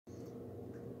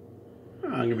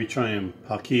I'm going to be trying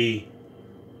Paqui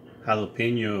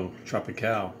Jalapeno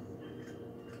Tropicale.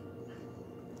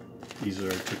 These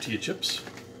are tortilla chips.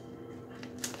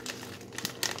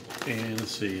 And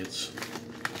let's see, its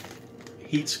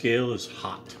heat scale is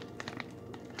hot.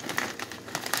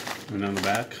 And on the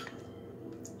back,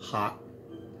 hot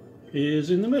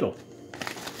is in the middle.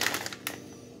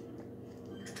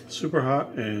 Super hot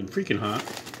and freaking hot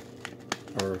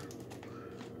are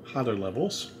hotter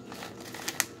levels.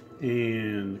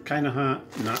 And kind of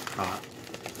hot, not hot.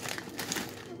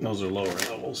 Those are lower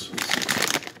levels.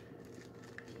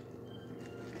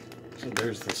 So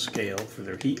there's the scale for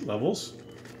their heat levels.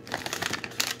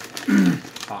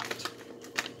 Hot.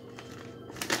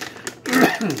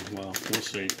 Well, we'll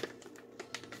see.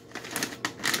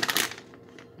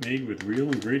 Made with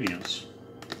real ingredients.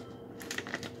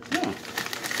 Yeah.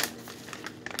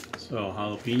 So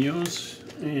jalapenos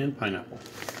and pineapple.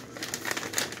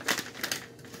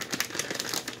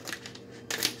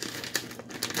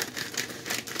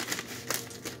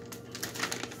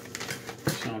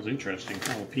 Sounds interesting.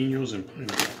 Jalapenos and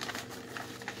pineapple.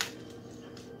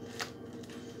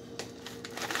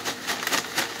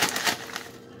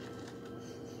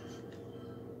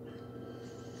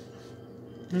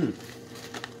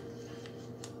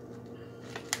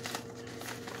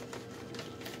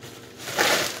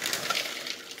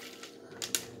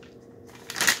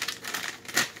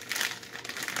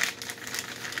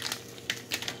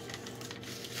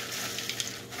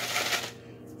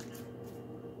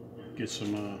 Get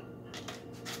some,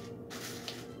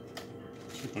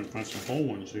 see if I can find some whole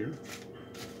ones here.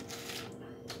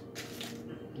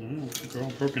 Oh, they're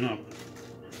all broken up.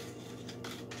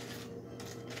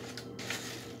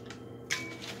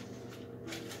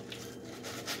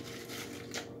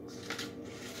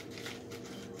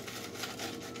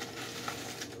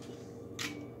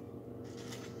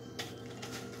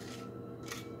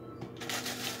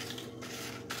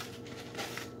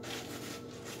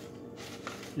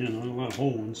 Yeah, not a lot of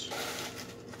whole ones.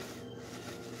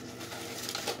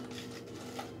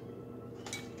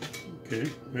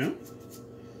 Okay, well,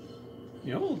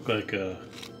 they all look like a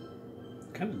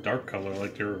kind of dark color,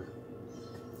 like they're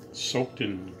soaked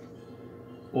in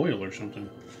oil or something.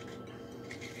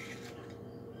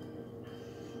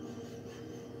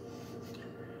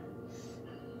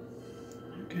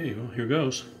 Okay, well, here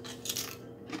goes.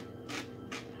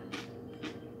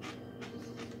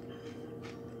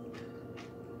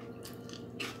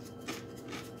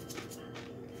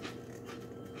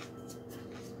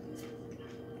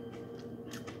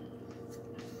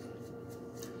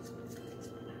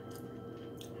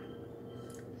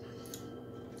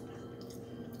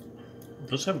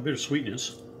 It does have a bit of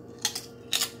sweetness.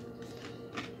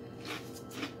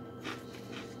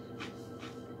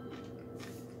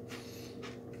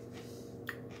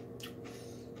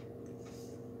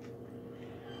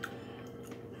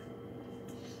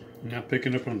 Not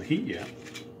picking up on the heat yet.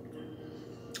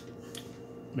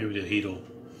 Maybe the heat will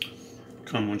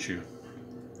come once you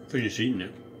finish eating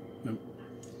it. Nope.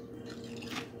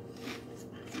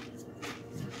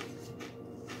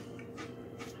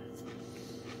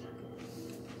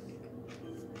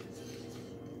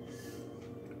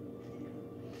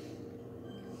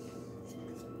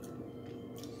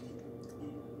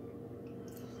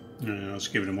 Let's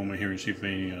give it a moment here and see if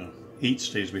any heat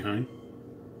stays behind.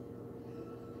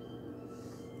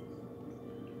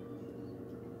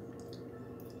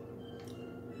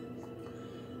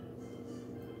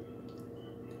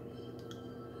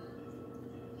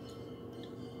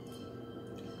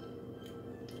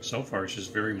 So far it's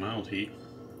just very mild heat.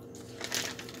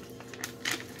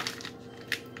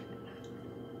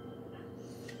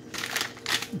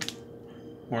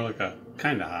 More like a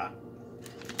kind of hot.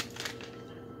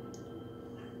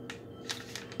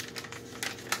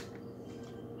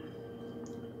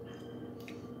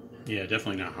 Yeah,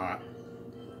 definitely not hot.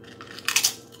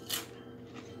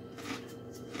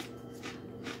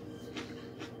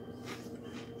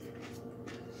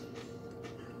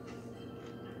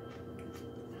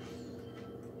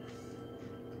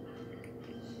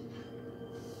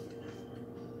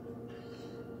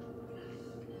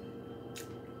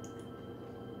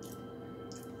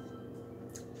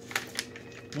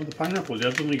 Well, the pineapple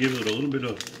definitely gives it a little bit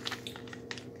of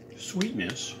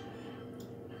sweetness.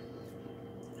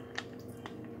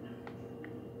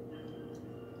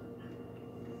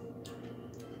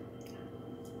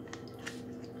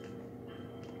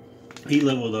 Heat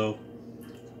level though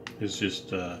is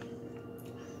just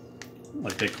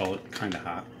like they call it, kind of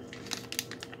hot.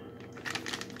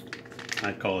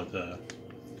 I'd call it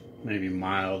maybe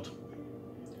mild.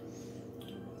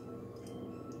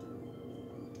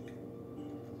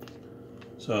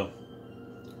 So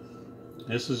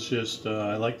this is just,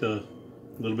 I like the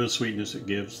little bit of sweetness it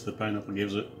gives, the pineapple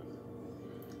gives it.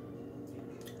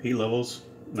 Heat levels,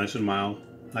 nice and mild.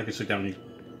 I could sit down and eat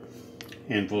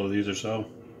a handful of these or so.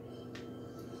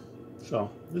 So,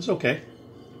 it's okay.